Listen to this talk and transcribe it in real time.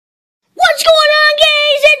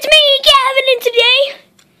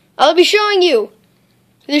I'll be showing you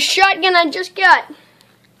the shotgun I just got.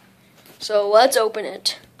 So let's open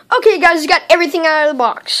it. Okay guys, we got everything out of the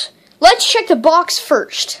box. Let's check the box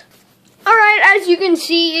first. Alright, as you can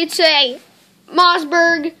see, it's a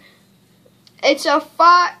MossBerg. It's a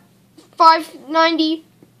 590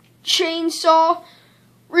 chainsaw.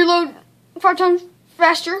 Reload 5 times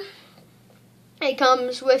faster. It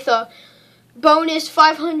comes with a bonus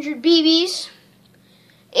 500 BBs.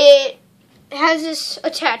 It has this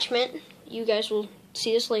attachment. You guys will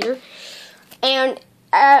see this later. And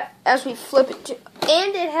as we flip it,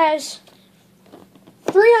 and it has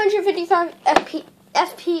 355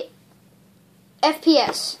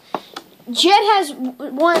 FPS. Jett has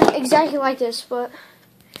one exactly like this, but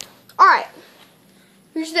alright.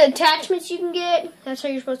 Here's the attachments you can get. That's how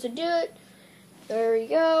you're supposed to do it. There we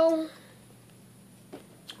go.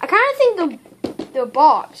 I kind of think the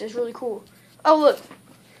box is really cool. Oh look.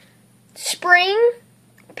 Spring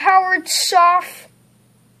powered soft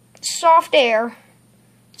air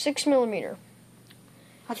 6mm.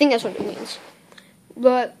 I think that's what it means.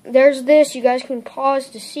 But there's this. You guys can pause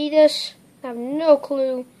to see this. I have no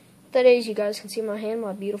clue what that is. You guys can see my hand,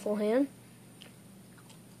 my beautiful hand.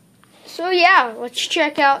 So yeah, let's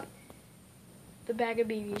check out the bag of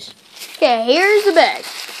BBs. Okay, here's the bag.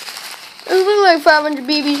 This looks like 500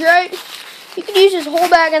 BBs, right? You could use this whole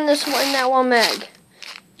bag in that one mag.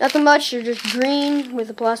 Nothing much. They're just green with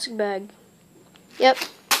a plastic bag. Yep.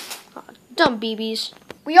 Oh, dumb BBs.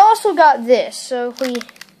 We also got this. So if we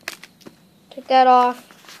take that off,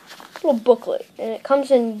 a little booklet, and it comes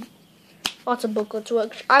in lots of booklets,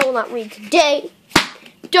 which I will not read today.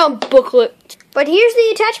 Dumb booklet. But here's the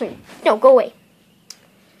attachment. No, go away.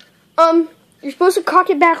 You're supposed to cock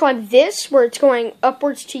it back like this, where it's going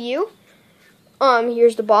upwards to you.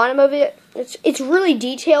 Here's the bottom of it. It's really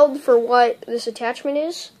detailed for what this attachment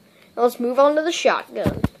is. Now let's move on to the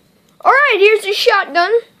shotgun. Alright, here's the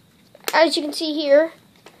shotgun. As you can see here,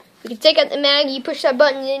 you can take out the mag, you push that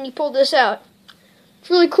button, and then you pull this out. It's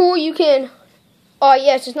really cool. You can, oh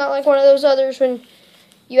yes, it's not like one of those others when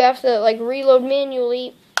you have to like reload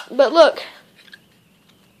manually. But look,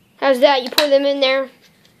 how's that? You pour them in there.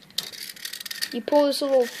 You pull this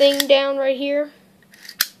little thing down right here,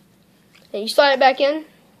 and you slide it back in.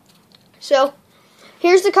 So,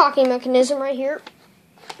 here's the cocking mechanism right here.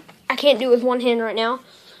 I can't do it with one hand right now,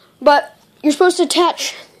 but you're supposed to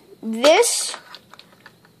attach this,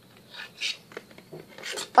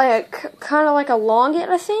 like kind of like along it,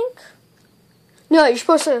 I think. No, you're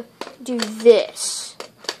supposed to do this.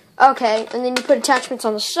 Okay, and then you put attachments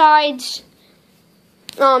on the sides.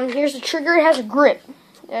 Here's the trigger. It has a grip,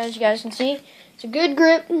 as you guys can see. It's a good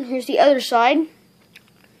grip. Here's the other side. And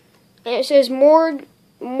it says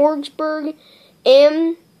MossBerg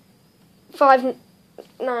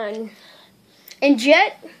M59. And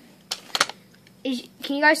Jett is,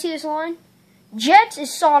 can you guys see this line? Jett's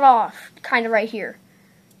is sawed off, kind of right here.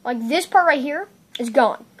 Like this part right here is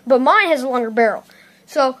gone. But mine has a longer barrel.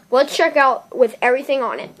 So let's check out with everything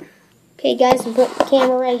on it. Okay guys, I'm putting the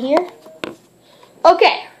camera right here.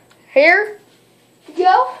 Okay, here we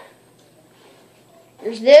go.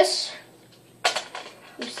 There's this.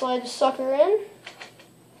 You slide the sucker in.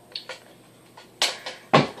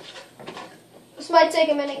 This might take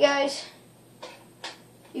a minute, guys.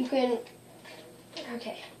 You can,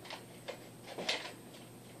 okay.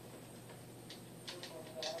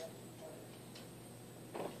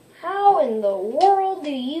 How in the world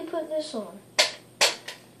do you put this on?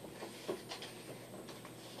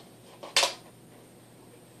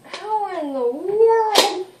 How in the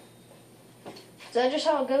world? Is that just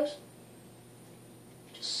how it goes?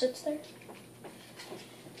 Just sits there?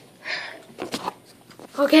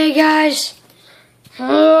 Okay, guys.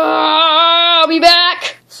 I'll be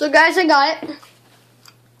back. So, guys, I got it.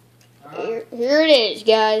 Here it is,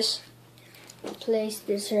 guys. Place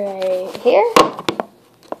this right here.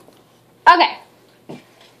 Okay.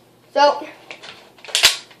 So,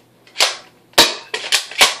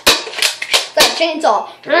 that chainsaw.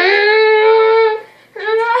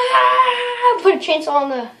 Put a chainsaw on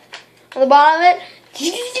the bottom of it.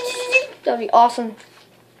 That'd be awesome.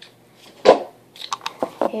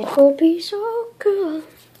 It will be so good.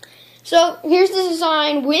 So here's the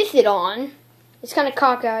design with it on. It's kind of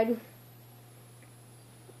cockeyed,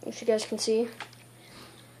 if you guys can see.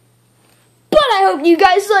 But I hope you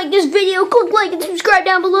guys like this video. Click like and subscribe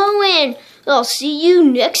down below, and I'll see you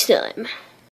next time.